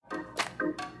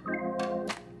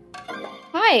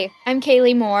Hi, I'm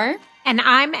Kaylee Moore. And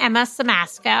I'm Emma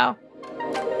Samasco.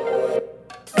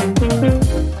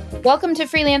 Welcome to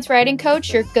Freelance Writing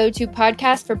Coach, your go-to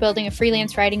podcast for building a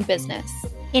freelance writing business.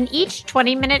 In each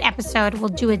 20-minute episode, we'll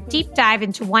do a deep dive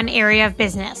into one area of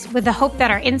business with the hope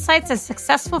that our insights as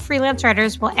successful freelance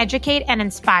writers will educate and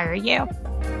inspire you.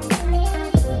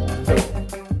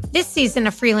 This season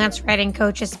of Freelance Writing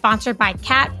Coach is sponsored by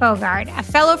Kat Bogard, a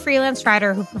fellow freelance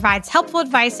writer who provides helpful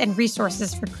advice and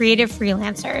resources for creative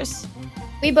freelancers.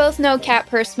 We both know Kat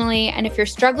personally, and if you're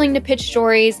struggling to pitch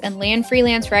stories and land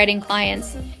freelance writing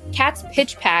clients, Kat's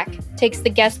Pitch Pack takes the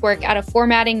guesswork out of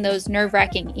formatting those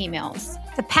nerve-wracking emails.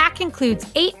 The pack includes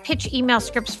 8 pitch email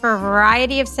scripts for a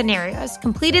variety of scenarios,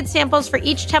 completed samples for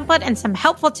each template, and some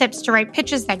helpful tips to write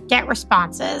pitches that get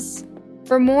responses.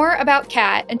 For more about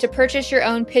Kat and to purchase your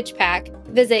own pitch pack,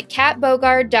 visit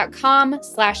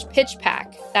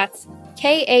katbogard.com/pitchpack. That's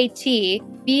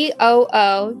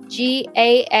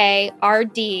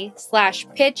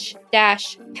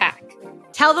KATBOGAARD/pitch-pack.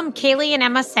 Tell them Kaylee and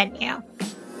Emma sent you.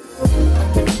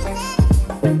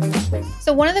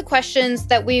 So one of the questions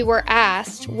that we were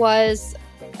asked was,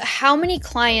 how many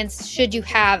clients should you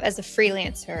have as a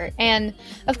freelancer? And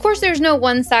of course, there's no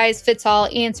one-size-fits-all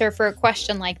answer for a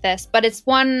question like this, but it's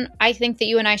one I think that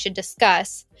you and I should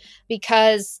discuss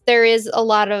because there is a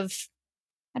lot of,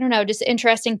 just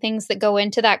interesting things that go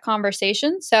into that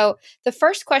conversation. So the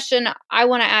first question I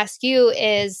want to ask you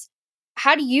is,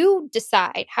 how do you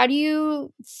decide? How do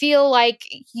you feel like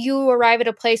you arrive at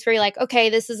a place where you're like,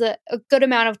 okay, this is a good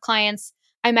amount of clients.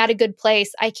 I'm at a good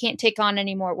place. I can't take on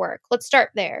any more work. Let's start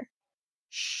there.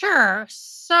 Sure.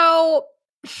 So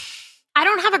I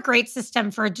don't have a great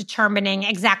system for determining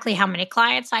exactly how many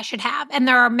clients I should have. And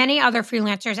there are many other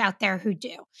freelancers out there who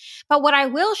do. But what I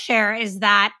will share is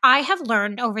that I have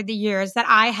learned over the years that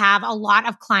I have a lot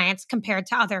of clients compared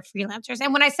to other freelancers.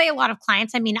 And when I say a lot of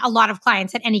clients, I mean a lot of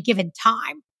clients at any given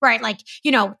time. Right. Like,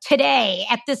 today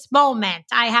at this moment,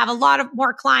 I have a lot of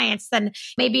more clients than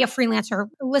maybe a freelancer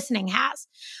listening has.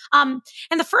 And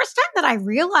the first time that I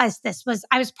realized this was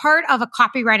I was part of a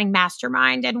copywriting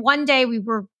mastermind. And one day we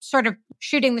were sort of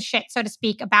shooting the shit, so to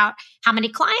speak, about how many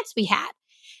clients we had.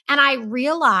 And I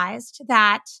realized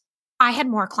that I had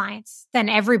more clients than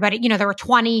everybody. There were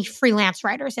 20 freelance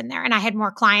writers in there, and I had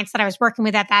more clients that I was working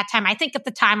with at that time. I think at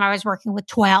the time I was working with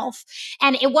 12.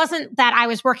 And it wasn't that I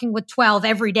was working with 12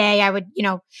 every day. I would,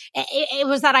 it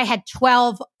was that I had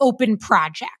 12 open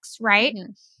projects, right?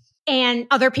 Mm-hmm. And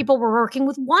other people were working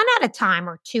with 1 at a time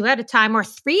or 2 at a time or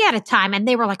 3 at a time. And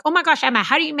they were like, oh my gosh, Emma,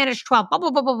 how do you manage 12? Blah,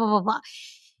 blah, blah, blah, blah, blah, blah.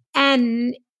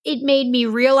 And it made me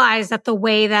realize that the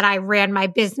way that I ran my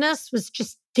business was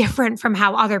just different from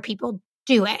how other people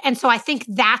do it. And so I think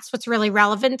that's what's really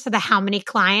relevant to the how many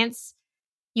clients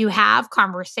you have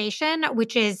conversation,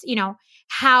 which is,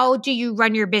 how do you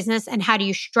run your business and how do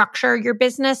you structure your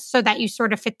business so that you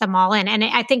sort of fit them all in? And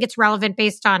I think it's relevant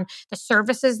based on the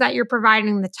services that you're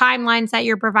providing, the timelines that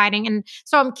you're providing. And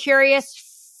so I'm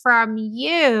curious from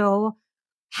you,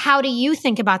 how do you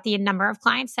think about the number of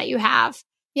clients that you have?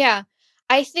 Yeah.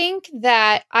 I think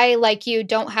that I, like you,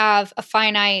 don't have a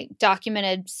finite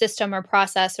documented system or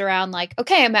process around like,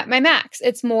 okay, I'm at my max.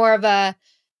 It's more of a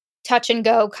touch and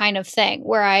go kind of thing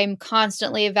where I'm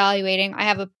constantly evaluating. I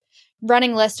have a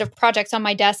running list of projects on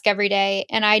my desk every day,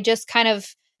 and I just kind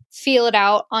of feel it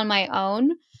out on my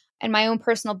own and my own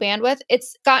personal bandwidth.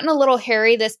 It's gotten a little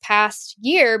hairy this past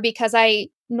year because I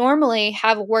normally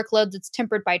have a workload that's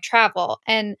tempered by travel.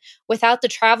 And without the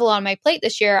travel on my plate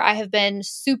this year, I have been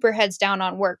super heads down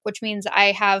on work, which means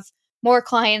I have more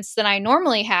clients than I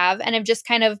normally have and have just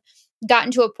kind of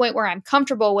gotten to a point where I'm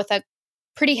comfortable with a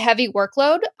pretty heavy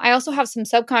workload. I also have some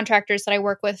subcontractors that I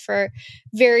work with for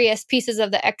various pieces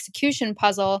of the execution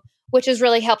puzzle, which has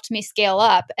really helped me scale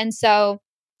up. And so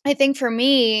I think for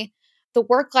me, the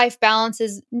work-life balance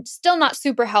is still not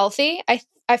super healthy.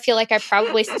 I feel like I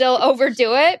probably still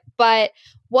overdo it. But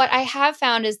what I have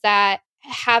found is that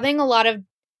having a lot of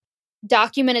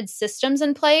documented systems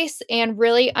in place and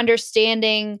really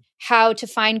understanding how to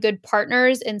find good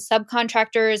partners and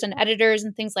subcontractors and editors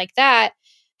and things like that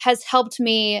has helped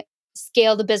me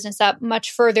scale the business up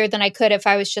much further than I could if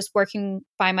I was just working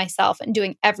by myself and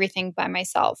doing everything by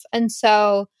myself. And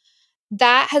so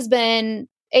that has been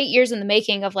 8 years in the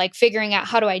making of like figuring out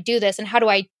how do I do this and how do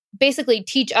I basically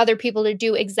teach other people to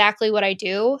do exactly what I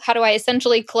do? How do I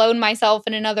essentially clone myself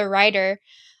in another writer?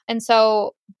 And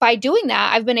so by doing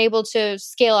that, I've been able to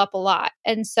scale up a lot.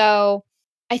 And so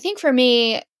I think for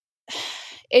me,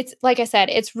 it's like I said,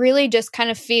 it's really just kind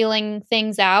of feeling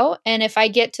things out. And if I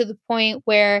get to the point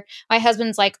where my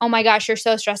husband's like, oh my gosh, you're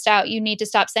so stressed out, you need to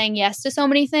stop saying yes to so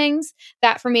many things,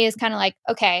 that for me is kind of like,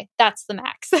 okay, that's the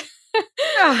max. So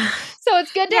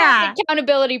it's good to have an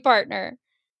accountability partner.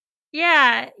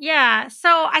 Yeah.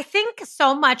 So I think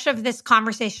so much of this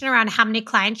conversation around how many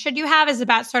clients should you have is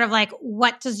about sort of like,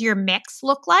 what does your mix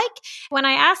look like? When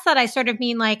I ask that, I sort of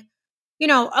mean like,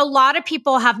 a lot of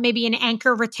people have maybe an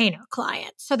anchor retainer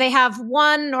client. So they have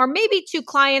one or maybe two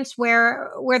clients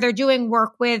where they're doing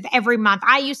work with every month.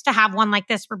 I used to have one like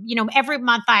this where, every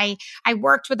month I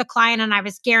worked with a client and I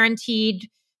was guaranteed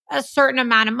a certain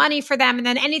amount of money for them. And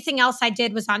then anything else I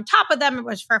did was on top of them. It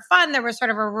was for fun. There was sort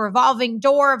of a revolving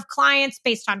door of clients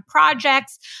based on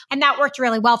projects. And that worked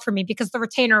really well for me because the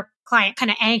retainer client kind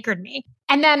of anchored me.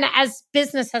 And then as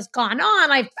business has gone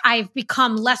on, I've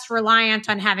become less reliant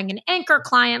on having an anchor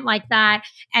client like that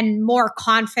and more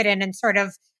confident in sort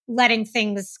of letting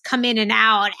things come in and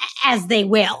out as they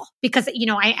will, because,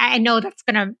 I know that's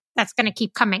going to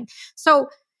keep coming. So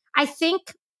I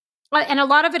think, and a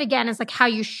lot of it again is like how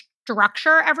you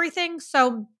structure everything.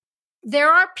 So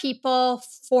there are people,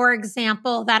 for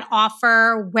example, that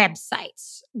offer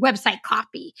website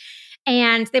copy,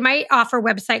 and they might offer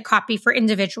website copy for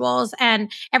individuals.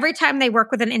 And every time they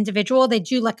work with an individual, they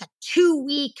do like a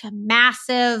 2-week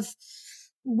massive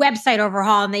website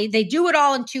overhaul, and they do it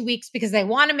all in 2 weeks because they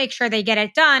want to make sure they get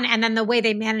it done. And then the way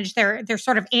they manage their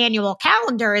sort of annual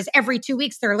calendar is every 2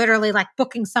 weeks, they're literally like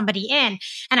booking somebody in.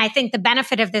 And I think the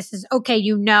benefit of this is, okay,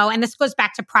 and this goes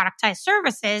back to productized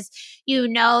services,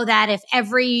 that if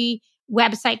every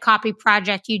website copy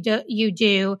project you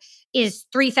do is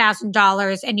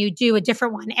 $3,000 and you do a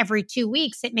different one every 2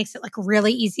 weeks, it makes it like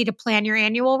really easy to plan your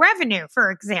annual revenue,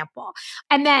 for example.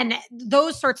 And then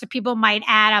those sorts of people might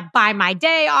add a buy my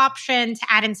day option to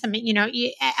add in some,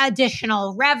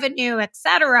 additional revenue, et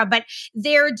cetera. But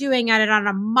they're doing it on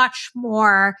a much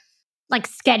more like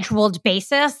scheduled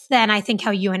basis than I think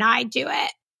how you and I do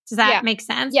it. Does that make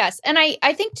sense? Yes. And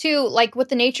I think too, like with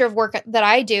the nature of work that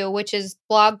I do, which is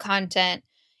blog content,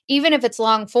 even if it's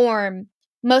long form,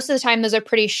 most of the time those are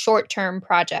pretty short-term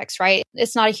projects, right?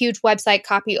 It's not a huge website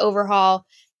copy overhaul.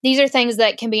 These are things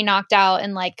that can be knocked out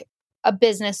in like a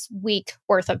business week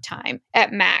worth of time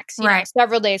at max,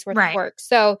 several days worth of work.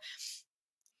 So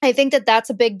I think that that's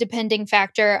a big depending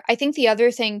factor. I think the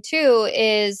other thing too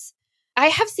is I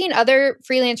have seen other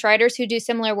freelance writers who do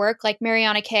similar work, like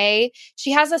Mariana Kay.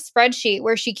 She has a spreadsheet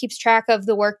where she keeps track of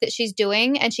the work that she's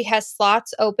doing, and she has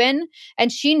slots open,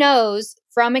 and she knows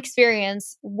from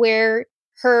experience where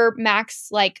her max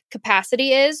like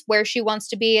capacity is, where she wants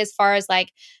to be as far as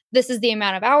like, this is the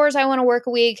amount of hours I want to work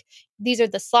a week. These are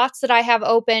the slots that I have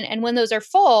open. And when those are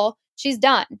full, she's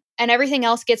done. And everything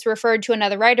else gets referred to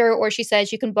another writer, or she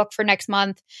says you can book for next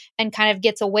month, and kind of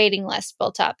gets a waiting list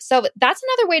built up. So that's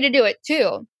another way to do it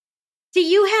too. Do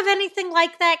you have anything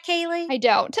like that, Kaylee? I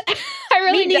don't. I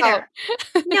really don't.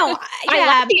 No,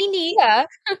 yeah, me neither.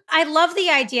 I love the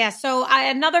idea. So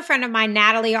another friend of mine,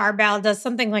 Natalie Arbel, does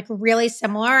something like really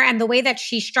similar. And the way that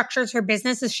she structures her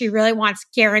business is she really wants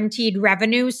guaranteed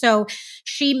revenue. So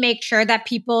she makes sure that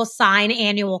people sign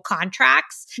annual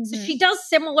contracts. Mm-hmm. So she does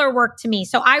similar work to me.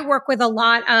 So I work with a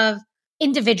lot of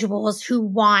individuals who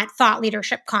want thought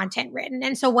leadership content written.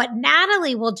 And so what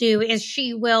Natalie will do is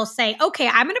she will say, okay,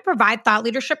 I'm going to provide thought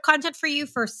leadership content for you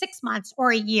for 6 months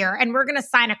or a year. And we're going to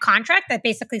sign a contract that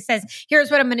basically says, here's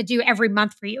what I'm going to do every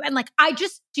month for you. And like, I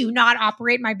just do not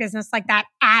operate my business like that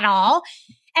at all.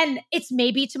 And it's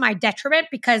maybe to my detriment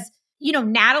because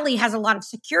Natalie has a lot of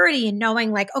security in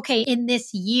knowing like, okay, in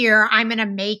this year, I'm going to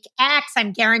make X.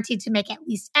 I'm guaranteed to make at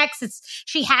least X.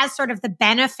 She has sort of the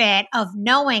benefit of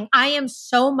knowing I am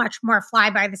so much more fly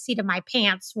by the seat of my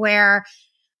pants, where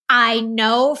I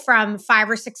know from 5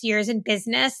 or 6 years in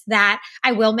business that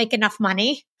I will make enough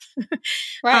money.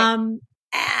 Right.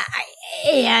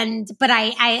 But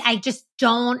I just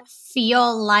don't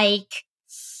feel like,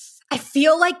 I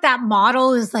feel like that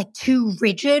model is like too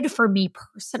rigid for me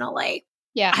personally.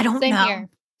 Yeah. I don't know.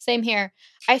 Same here.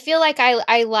 I feel like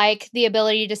I like the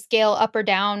ability to scale up or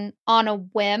down on a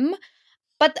whim.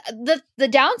 But the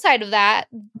downside of that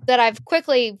I've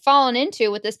quickly fallen into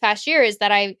with this past year is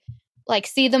that I like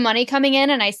see the money coming in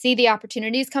and I see the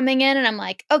opportunities coming in and I'm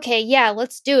like, okay, yeah,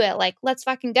 let's do it. Like, let's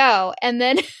fucking go. And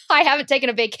then I haven't taken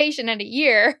a vacation in a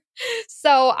year.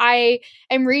 So I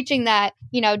am reaching that,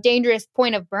 dangerous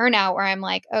point of burnout where I'm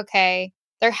like, okay,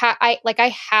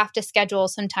 I have to schedule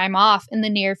some time off in the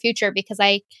near future because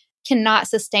I cannot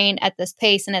sustain at this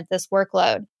pace and at this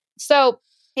workload. So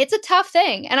It's a tough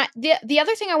thing. And the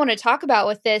other thing I want to talk about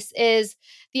with this is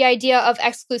the idea of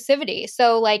exclusivity.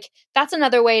 So like that's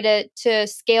another way to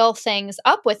scale things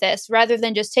up with this rather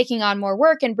than just taking on more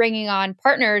work and bringing on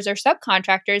partners or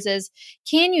subcontractors is,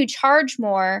 can you charge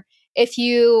more if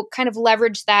you kind of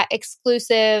leverage that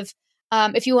exclusive,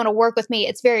 if you want to work with me,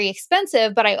 it's very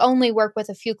expensive, but I only work with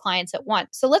a few clients at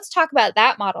once. So let's talk about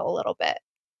that model a little bit.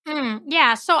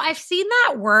 Yeah. So I've seen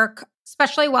that work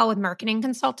especially well with marketing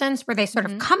consultants where they sort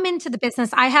of come into the business.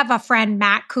 I have a friend,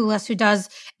 Matt Koulis, who does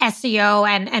SEO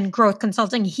and growth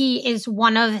consulting. He is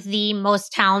one of the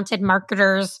most talented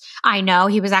marketers I know.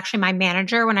 He was actually my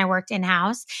manager when I worked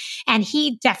in-house. And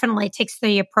he definitely takes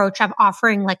the approach of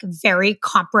offering like very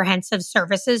comprehensive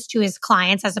services to his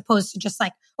clients as opposed to just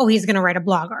like, oh, he's going to write a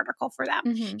blog article for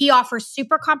them. He offers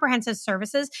super comprehensive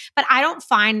services, but I don't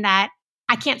find that,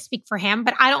 I can't speak for him,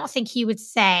 but I don't think he would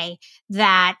say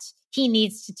that he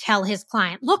needs to tell his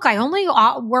client, look, I only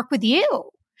work with you.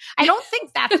 I don't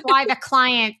think that's why I don't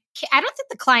think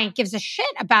the client gives a shit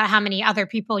about how many other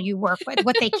people you work with.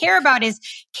 What they care about is,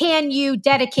 can you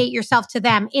dedicate yourself to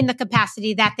them in the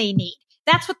capacity that they need?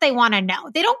 That's what they want to know.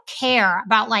 They don't care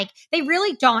about they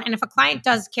really don't. And if a client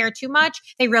does care too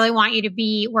much, they really want you to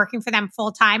be working for them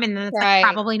full time. And then it's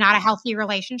probably not a healthy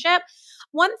relationship.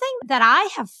 One thing that I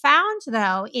have found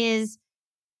though, is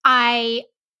I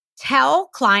tell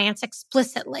clients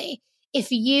explicitly, if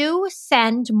you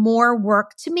send more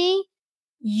work to me,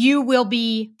 you will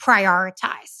be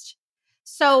prioritized.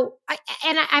 So,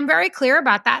 I'm very clear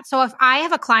about that. So if I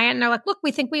have a client and they're like, look,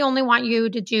 we think we only want you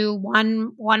to do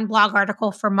one blog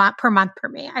article per month for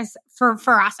me.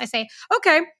 For us, I say,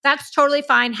 okay, that's totally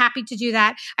fine. Happy to do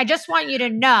that. I just want you to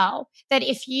know that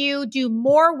if you do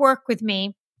more work with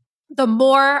me, the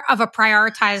more of a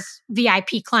prioritized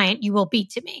VIP client you will be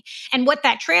to me. And what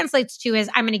that translates to is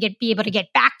I'm going to be able to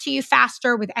get back to you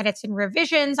faster with edits and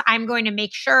revisions. I'm going to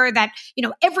make sure that,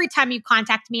 every time you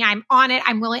contact me, I'm on it.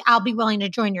 I'll be willing to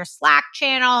join your Slack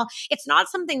channel. It's not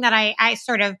something that I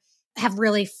sort of have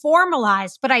really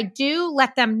formalized, but I do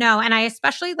let them know. And I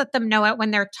especially let them know it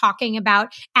when they're talking about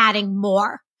adding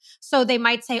more. So they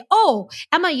might say, oh,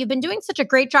 Emma, you've been doing such a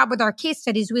great job with our case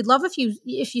studies. We'd love if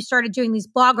you started doing these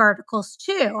blog articles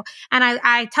too. And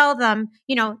I tell them,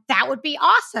 that would be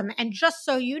awesome. And just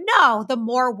so you know, the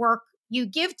more work you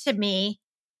give to me,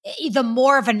 the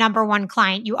more of a number one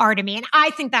client you are to me. And I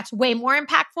think that's way more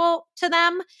impactful to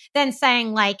them than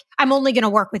saying I'm only going to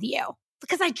work with you.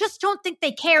 Because I just don't think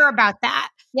they care about that.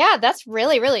 Yeah, that's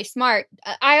really, really smart.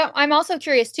 I'm also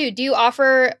curious too. Do you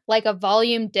offer a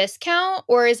volume discount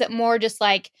or is it more just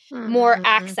more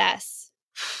access?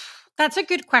 That's a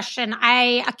good question.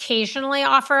 I occasionally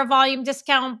offer a volume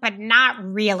discount, but not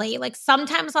really.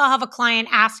 Sometimes I'll have a client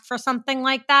ask for something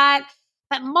like that,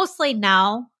 but mostly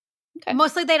no. Okay.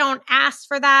 Mostly they don't ask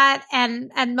for that.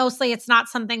 And mostly it's not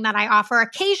something that I offer.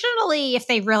 Occasionally, if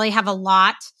they really have a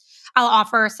lot, I'll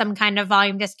offer some kind of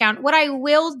volume discount. What I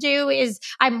will do is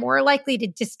I'm more likely to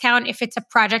discount if it's a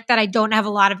project that I don't have a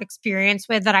lot of experience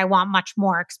with, that I want much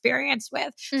more experience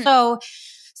with. So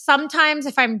sometimes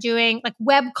if I'm doing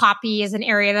web copy is an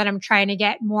area that I'm trying to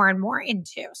get more and more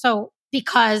into. So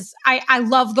because I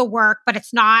love the work, but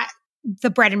it's not the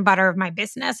bread and butter of my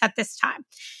business at this time.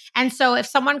 And so if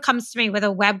someone comes to me with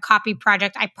a web copy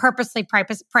project, I purposely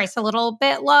price a little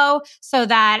bit low so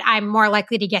that I'm more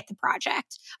likely to get the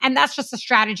project. And that's just a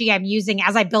strategy I'm using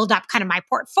as I build up kind of my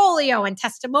portfolio and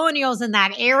testimonials in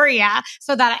that area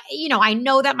so that, I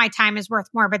know that my time is worth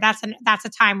more, but that's a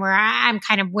time where I'm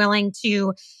kind of willing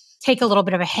to take a little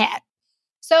bit of a hit.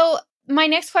 So my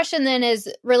next question then is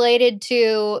related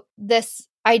to this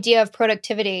idea of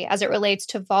productivity as it relates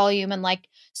to volume and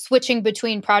switching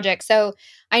between projects. So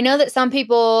I know that some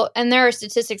people, and there are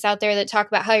statistics out there that talk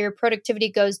about how your productivity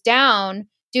goes down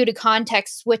due to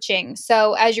context switching.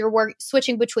 So as you're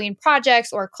switching between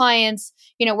projects or clients,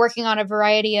 working on a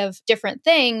variety of different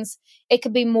things, it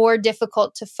could be more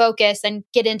difficult to focus and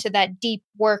get into that deep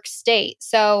work state.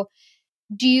 So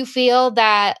do you feel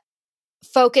that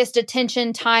focused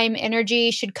attention, time, energy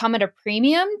should come at a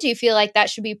premium? Do you feel like that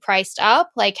should be priced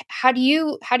up? How do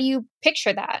you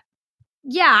picture that?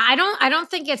 Yeah, I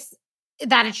don't think it's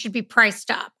that it should be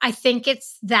priced up. I think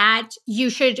it's that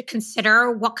you should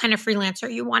consider what kind of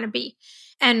freelancer you want to be.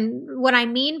 And what I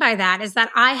mean by that is that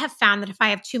I have found that if I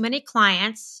have too many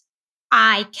clients,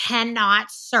 I cannot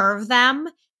serve them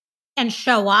and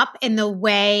show up in the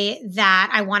way that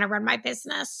I want to run my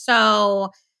business. So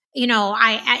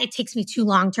it takes me too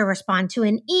long to respond to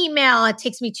an email. It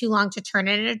takes me too long to turn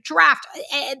in a draft.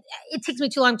 It takes me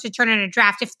too long to turn in a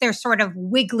draft if there's sort of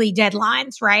wiggly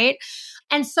deadlines, right?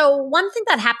 And so one thing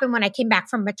that happened when I came back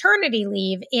from maternity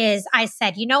leave is I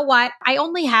said, you know what? I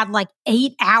only had like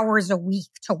 8 hours a week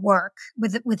to work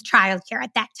with childcare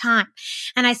at that time.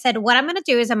 And I said, what I'm going to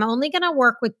do is I'm only going to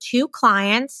work with 2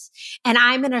 clients and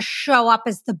I'm going to show up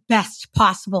as the best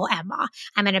possible Emma.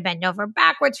 I'm going to bend over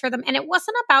backwards for them. And it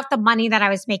wasn't about the money that I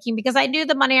was making because I knew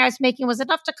the money I was making was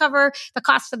enough to cover the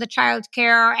cost of the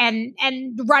childcare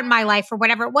and run my life or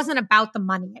whatever. It wasn't about the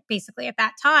money basically at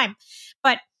that time.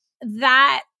 But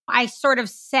that I sort of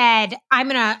said, I'm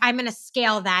gonna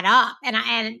scale that up. And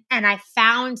I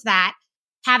found that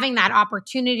having that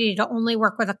opportunity to only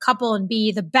work with a couple and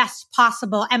be the best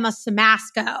possible Emma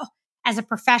Simasco as a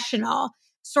professional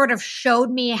sort of showed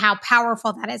me how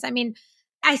powerful that is. I mean,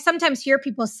 I sometimes hear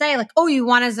people say like, oh, you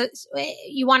want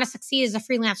to succeed as a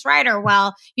freelance writer.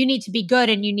 Well, you need to be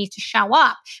good and you need to show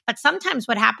up. But sometimes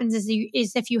what happens is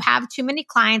if you have too many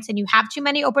clients and you have too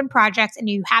many open projects and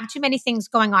you have too many things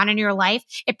going on in your life,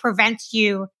 it prevents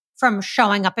you from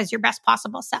showing up as your best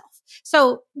possible self.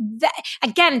 So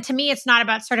again, to me, it's not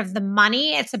about sort of the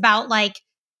money. It's about like,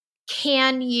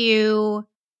 can you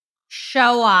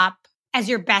show up as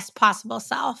your best possible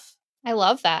self? I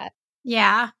love that.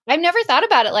 Yeah. I've never thought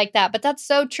about it like that, but that's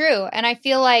so true. And I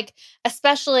feel like,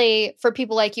 especially for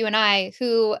people like you and I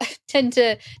who tend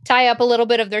to tie up a little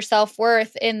bit of their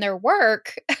self-worth in their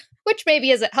work, which maybe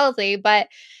isn't healthy, but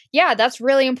yeah, that's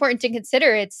really important to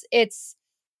consider. It's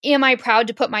am I proud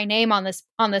to put my name on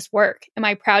this work? Am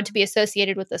I proud to be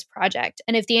associated with this project?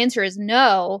 And if the answer is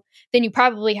no, then you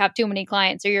probably have too many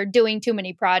clients or you're doing too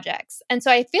many projects. And so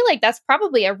I feel like that's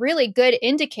probably a really good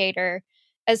indicator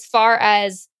as far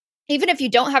as even if you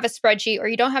don't have a spreadsheet or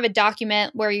you don't have a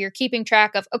document where you're keeping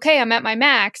track of, okay, I'm at my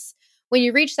max, when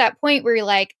you reach that point where you're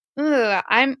like,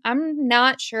 I'm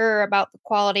not sure about the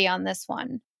quality on this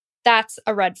one, that's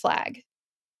a red flag.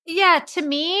 Yeah, to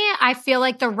me, I feel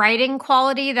like the writing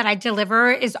quality that I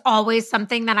deliver is always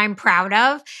something that I'm proud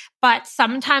of. But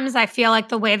sometimes I feel like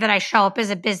the way that I show up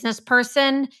as a business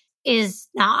person is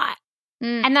not.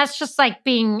 And that's just like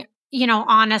being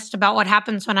honest about what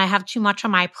happens when I have too much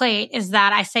on my plate is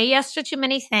that I say yes to too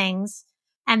many things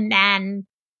and then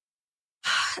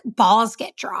balls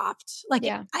get dropped. Like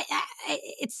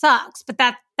it sucks, but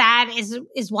that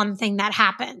is one thing that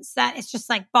happens, that it's just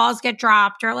like balls get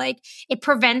dropped or like it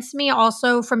prevents me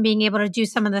also from being able to do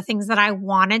some of the things that I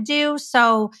want to do.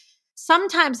 So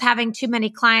sometimes having too many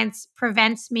clients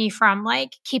prevents me from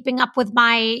like keeping up with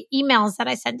my emails that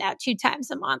I send out 2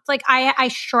 times a month. Like I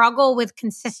struggle with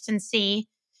consistency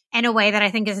in a way that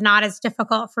I think is not as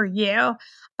difficult for you,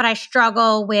 but I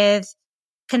struggle with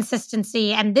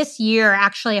consistency. And this year,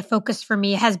 actually, a focus for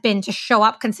me has been to show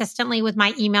up consistently with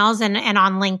my emails and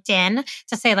on LinkedIn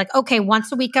to say like, okay,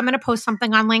 once a week, I'm going to post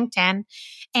something on LinkedIn.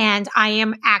 And I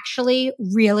am actually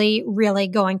really, really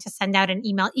going to send out an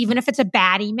email, even if it's a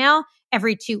bad email,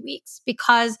 every 2 weeks,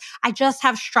 because I just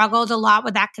have struggled a lot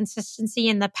with that consistency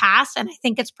in the past. And I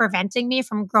think it's preventing me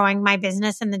from growing my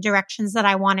business in the directions that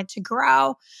I want it to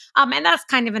grow. And that's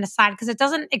kind of an aside because it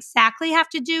doesn't exactly have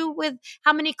to do with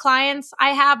how many clients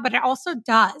I have, but it also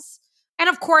does. And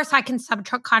of course, I can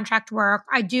subcontract work.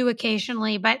 I do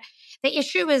occasionally, but the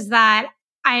issue is that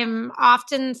I'm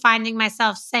often finding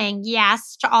myself saying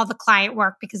yes to all the client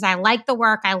work because I like the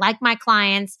work, I like my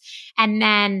clients, and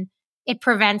then it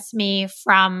prevents me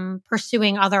from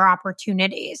pursuing other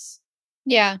opportunities.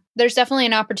 Yeah, there's definitely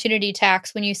an opportunity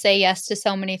tax when you say yes to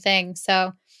so many things.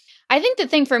 So I think the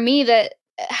thing for me that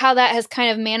how that has kind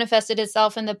of manifested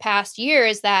itself in the past year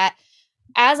is that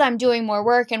as I'm doing more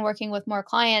work and working with more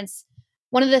clients,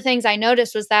 one of the things I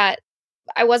noticed was that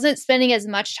I wasn't spending as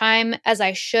much time as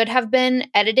I should have been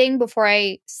editing before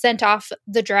I sent off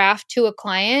the draft to a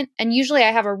client. And usually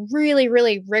I have a really,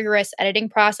 really rigorous editing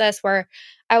process where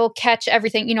I will catch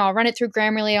everything, I'll run it through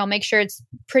Grammarly. I'll make sure it's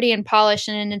pretty and polished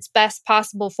and in its best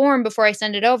possible form before I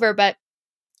send it over. But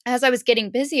as I was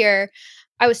getting busier,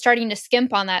 I was starting to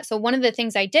skimp on that. So one of the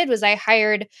things I did was I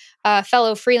hired a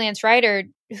fellow freelance writer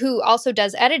who also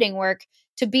does editing work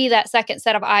to be that second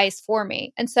set of eyes for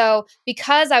me. And so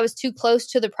because I was too close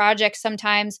to the project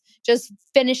sometimes, just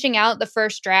finishing out the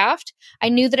first draft, I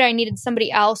knew that I needed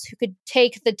somebody else who could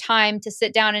take the time to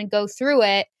sit down and go through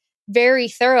it very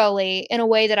thoroughly in a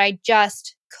way that I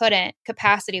just couldn't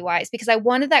capacity-wise, because I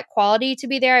wanted that quality to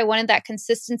be there. I wanted that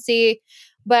consistency,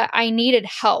 but I needed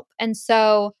help. And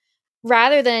so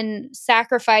rather than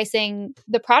sacrificing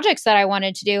the projects that I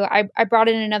wanted to do, I brought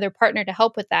in another partner to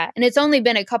help with that. And it's only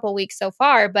been a couple weeks so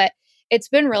far, but it's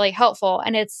been really helpful.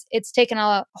 And it's taken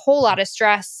a whole lot of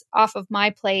stress off of my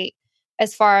plate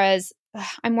as far as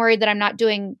I'm worried that I'm not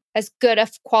doing as good a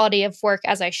quality of work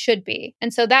as I should be.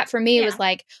 And so that for me was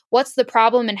like, what's the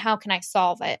problem and how can I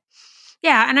solve it?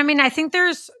 Yeah. And I mean, I think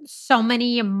there's so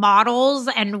many models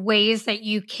and ways that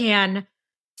you can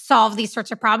solve these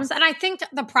sorts of problems. And I think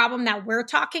the problem that we're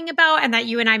talking about and that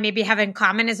you and I maybe have in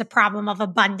common is a problem of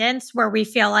abundance, where we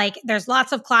feel like there's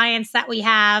lots of clients that we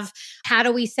have. How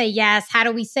do we say yes? How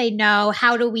do we say no?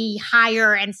 How do we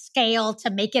hire and scale to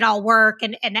make it all work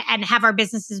and have our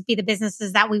businesses be the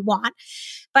businesses that we want?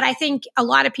 But I think a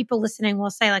lot of people listening will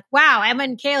say like, wow, Emma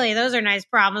and Kaylee, those are nice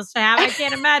problems to have. I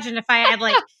can't imagine if I had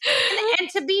like, and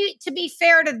to be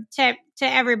fair to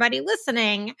everybody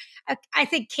listening, I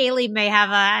think Kaylee may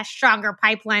have a stronger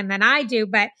pipeline than I do,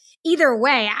 but either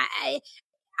way,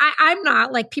 I'm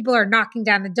not like people are knocking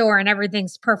down the door and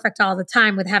everything's perfect all the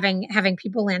time with having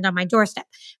people land on my doorstep.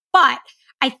 But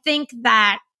I think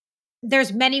that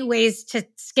there's many ways to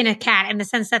skin a cat, in the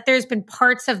sense that there's been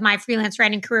parts of my freelance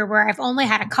writing career where I've only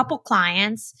had a couple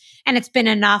clients and it's been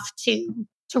enough to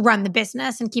run the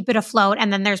business and keep it afloat.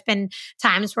 And then there's been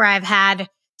times where I've had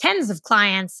tens of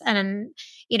clients. And,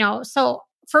 so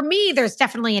for me, there's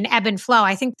definitely an ebb and flow.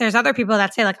 I think there's other people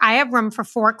that say like, I have room for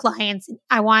 4 clients.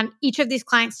 I want each of these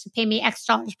clients to pay me X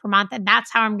dollars per month. And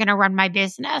that's how I'm going to run my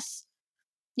business.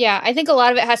 Yeah. I think a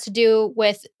lot of it has to do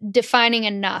with defining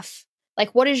enough.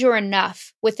 Like, what is your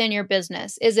enough within your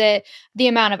business? Is it the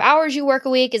amount of hours you work a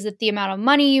week? Is it the amount of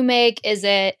money you make? Is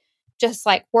it just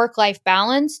like work-life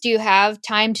balance? Do you have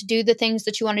time to do the things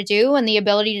that you want to do and the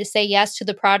ability to say yes to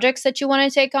the projects that you want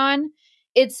to take on?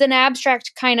 It's an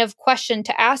abstract kind of question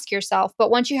to ask yourself.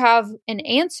 But once you have an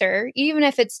answer, even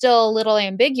if it's still a little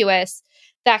ambiguous,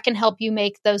 that can help you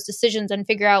make those decisions and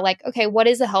figure out like, okay, what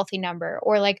is a healthy number?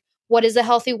 Or like, what does a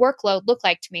healthy workload look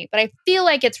like to me? But I feel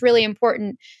like it's really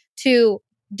important to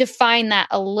define that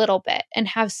a little bit and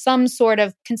have some sort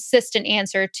of consistent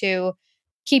answer to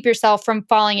keep yourself from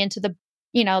falling into the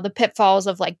pitfalls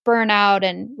of like burnout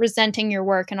and resenting your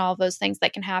work and all of those things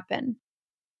that can happen.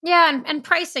 Yeah. And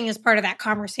pricing is part of that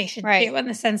conversation too, in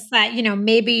the sense that,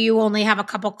 maybe you only have a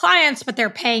couple clients, but they're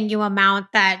paying you amount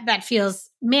that feels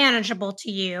manageable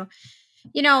to you.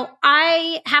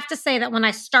 I have to say that when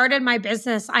I started my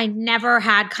business, I never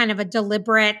had kind of a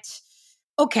deliberate,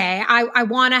 okay, I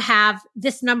want to have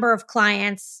this number of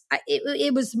clients.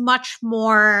 It was much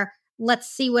more, let's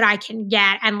see what I can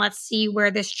get and let's see where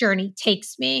this journey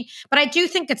takes me. But I do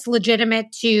think it's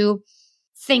legitimate to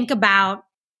think about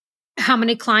how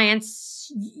many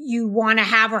clients you want to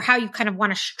have or how you kind of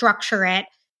want to structure it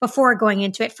before going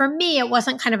into it. For me, it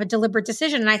wasn't kind of a deliberate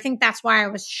decision. And I think that's why I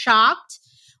was shocked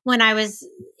when I was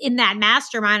in that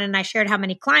mastermind and I shared how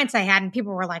many clients I had and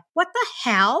people were like, what the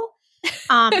hell?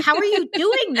 How are you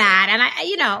doing that?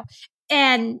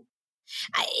 And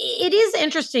it is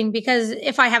interesting because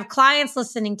if I have clients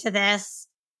listening to this,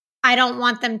 I don't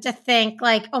want them to think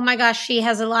like, oh my gosh, she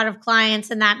has a lot of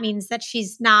clients and that means that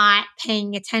she's not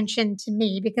paying attention to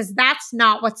me, because that's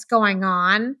not what's going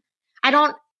on. I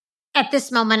don't at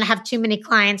this moment have too many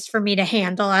clients for me to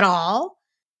handle at all,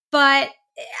 but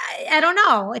I don't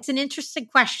know. It's an interesting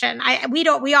question.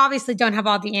 We obviously don't have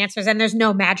all the answers, and there's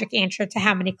no magic answer to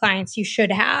how many clients you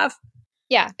should have.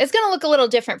 Yeah, it's going to look a little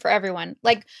different for everyone.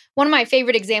 Like one of my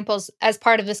favorite examples as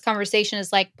part of this conversation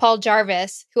is like Paul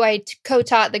Jarvis, who I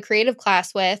co-taught the creative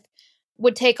class with,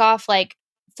 would take off like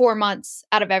 4 months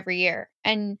out of every year.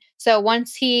 And so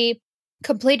once he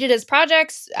completed his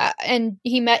projects and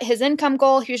he met his income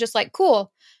goal, he was just like,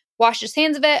 cool, washed his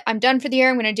hands of it. I'm done for the year.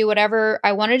 I'm going to do whatever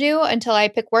I want to do until I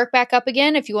pick work back up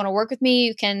again. If you want to work with me,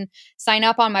 you can sign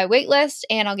up on my wait list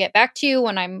and I'll get back to you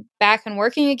when I'm back and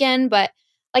working again. But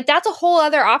like that's a whole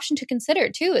other option to consider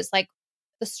too, is like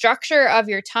the structure of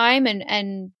your time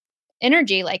and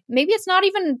energy. Like maybe it's not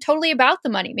even totally about the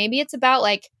money. Maybe it's about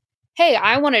like, hey,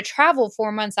 I want to travel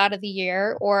 4 months out of the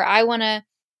year, or I want to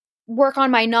work on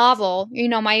my novel,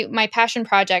 my passion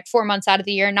project 4 months out of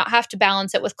the year and not have to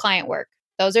balance it with client work.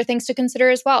 Those are things to consider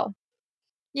as well.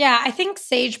 Yeah, I think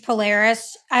Sage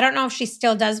Polaris, I don't know if she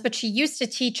still does, but she used to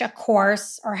teach a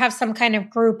course or have some kind of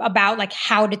group about like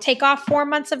how to take off 4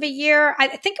 months of a year. I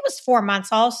think it was 4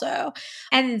 months also.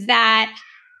 And that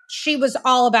she was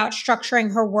all about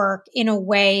structuring her work in a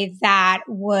way that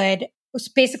would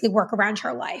basically work around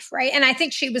her life, right? And I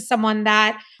think she was someone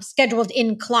that scheduled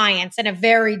in clients in a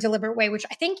very deliberate way, which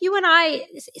I think you and I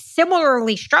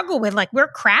similarly struggle with. Like we're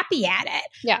crappy at it.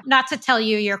 Yeah. Not to tell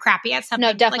you you're crappy at something.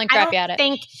 No, definitely like, crappy at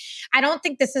it. I don't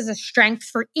think this is a strength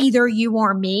for either you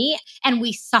or me, and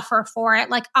we suffer for it.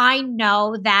 Like I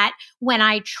know that when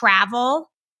I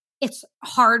travel, it's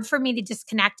hard for me to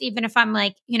disconnect, even if I'm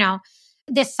like,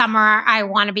 this summer, I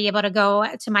want to be able to go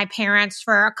to my parents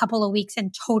for a couple of weeks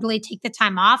and totally take the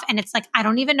time off. And it's like, I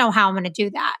don't even know how I'm going to do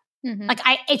that. Mhm. Like,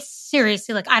 it's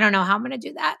seriously like, I don't know how I'm going to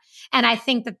do that. And I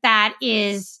think that that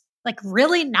is like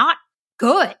really not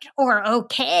good or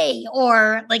okay,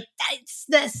 or like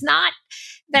that's not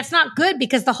good,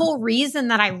 because the whole reason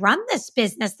that I run this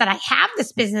business, that I have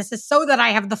this business, is so that I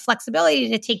have the flexibility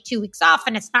to take 2 weeks off,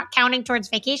 and it's not counting towards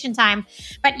vacation time.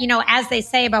 But, as they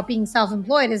say about being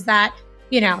self-employed is that,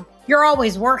 you're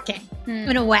always working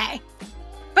in a way.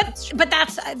 But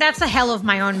that's a hell of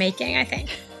my own making, I think.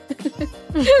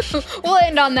 We'll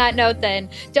end on that note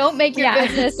then. Don't make your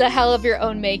business a hell of your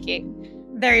own making.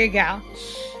 There you go.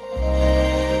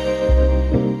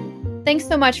 Thanks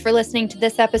so much for listening to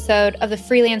this episode of the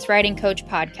Freelance Writing Coach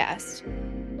podcast.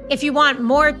 If you want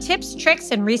more tips,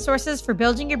 tricks, and resources for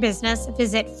building your business,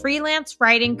 visit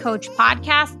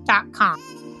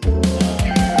freelancewritingcoachpodcast.com.